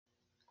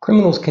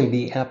Criminals can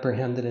be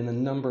apprehended in a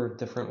number of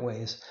different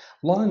ways.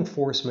 Law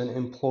enforcement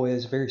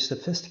employs very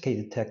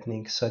sophisticated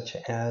techniques such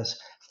as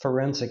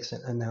forensics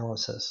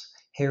analysis,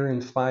 hair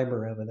and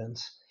fiber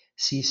evidence,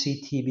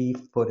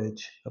 CCTV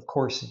footage, of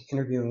course,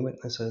 interviewing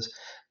witnesses.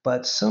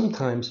 But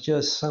sometimes,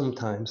 just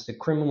sometimes, the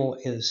criminal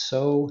is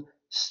so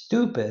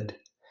stupid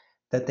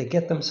that they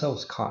get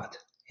themselves caught.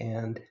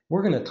 And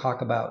we're going to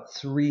talk about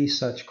three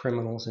such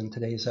criminals in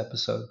today's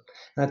episode.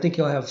 And I think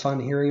you'll have fun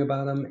hearing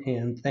about them.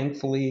 And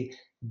thankfully,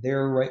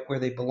 they're right where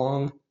they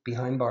belong,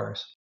 behind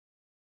bars.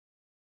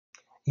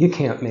 You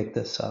can't make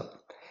this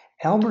up.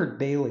 Albert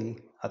Bailey,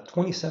 a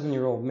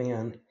 27-year-old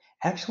man,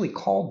 actually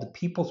called the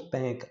People's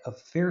Bank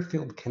of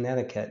Fairfield,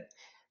 Connecticut,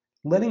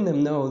 letting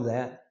them know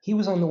that he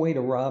was on the way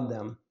to rob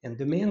them and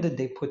demanded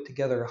they put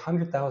together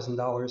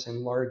 $100,000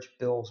 in large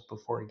bills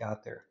before he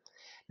got there.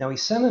 Now, he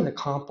sent an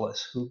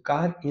accomplice who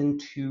got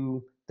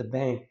into the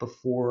bank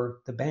before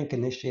the bank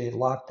initiated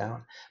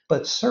lockdown,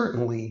 but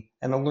certainly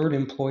an alert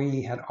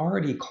employee had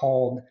already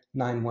called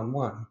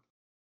 911.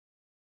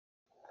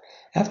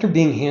 After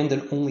being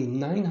handed only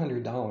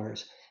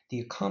 $900, the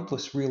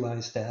accomplice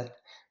realized that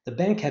the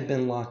bank had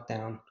been locked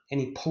down, and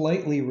he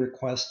politely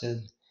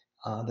requested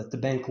that the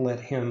bank let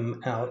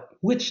him out,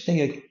 which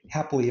they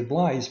happily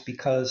obliged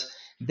because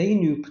they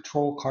knew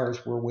patrol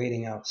cars were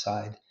waiting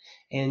outside.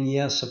 And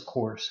yes, of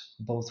course,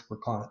 both were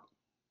caught.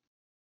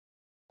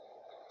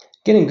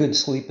 Getting good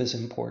sleep is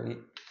important.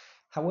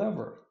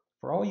 However,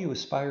 for all you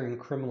aspiring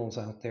criminals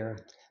out there,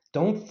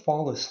 don't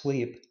fall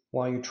asleep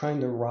while you're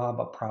trying to rob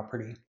a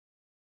property.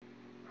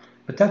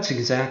 But that's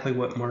exactly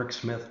what Mark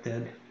Smith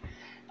did.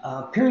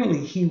 Apparently,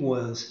 he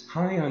was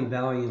high on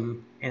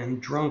Valium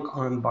and drunk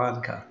on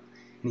vodka.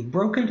 And he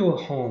broke into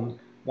a home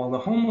while the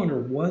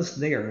homeowner was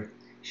there.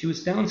 She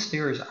was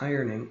downstairs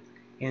ironing,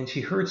 and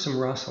she heard some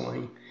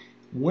rustling,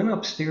 went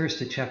upstairs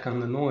to check on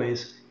the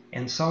noise,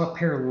 and saw a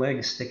pair of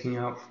legs sticking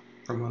out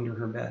from under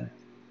her bed.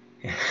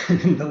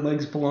 And the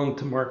legs belonged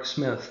to Mark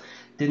Smith.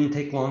 Didn't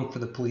take long for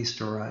the police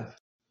to arrive.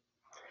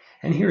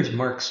 And here's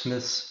Mark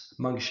Smith's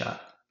mugshot.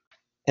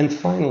 And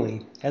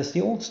finally, as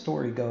the old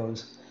story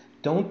goes,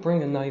 don't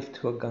bring a knife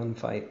to a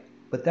gunfight.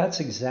 But that's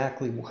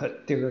exactly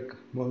what Derrick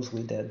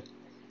Moseley did.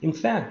 In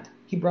fact,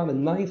 he brought a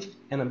knife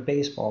and a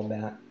baseball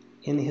bat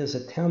in his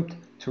attempt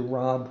to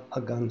rob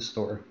a gun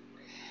store.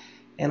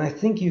 And I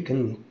think you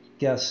can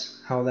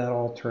guess how that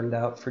all turned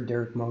out for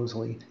Derrick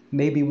Moseley,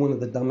 maybe one of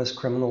the dumbest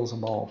criminals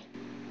of all.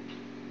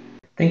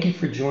 Thank you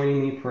for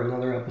joining me for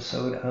another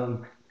episode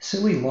of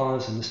Silly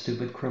Laws and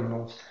Stupid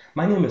Criminals.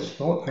 My name is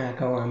Philip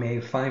Macko. I'm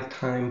a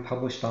 5-time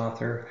published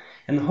author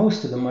and the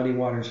host of the Muddy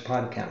Waters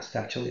podcast.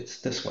 Actually,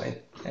 it's this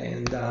way,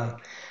 and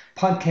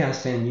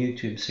podcast and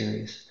YouTube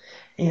series.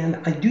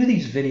 And I do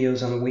these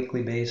videos on a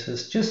weekly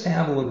basis just to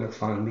have a little bit of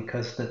fun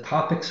because the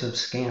topics of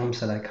scams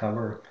that I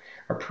cover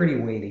are pretty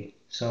weighty.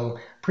 So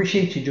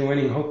appreciate you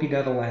joining. Hope you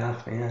got a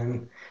laugh.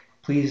 And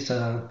please,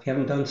 if you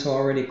haven't done so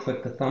already,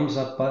 click the thumbs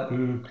up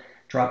button.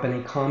 Drop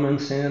any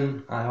comments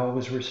in. I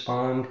always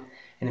respond.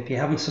 And if you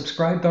haven't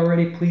subscribed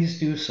already, please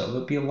do so.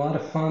 It'll be a lot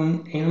of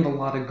fun and a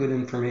lot of good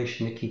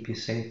information to keep you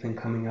safe in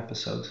coming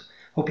episodes.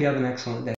 Hope you have an excellent day.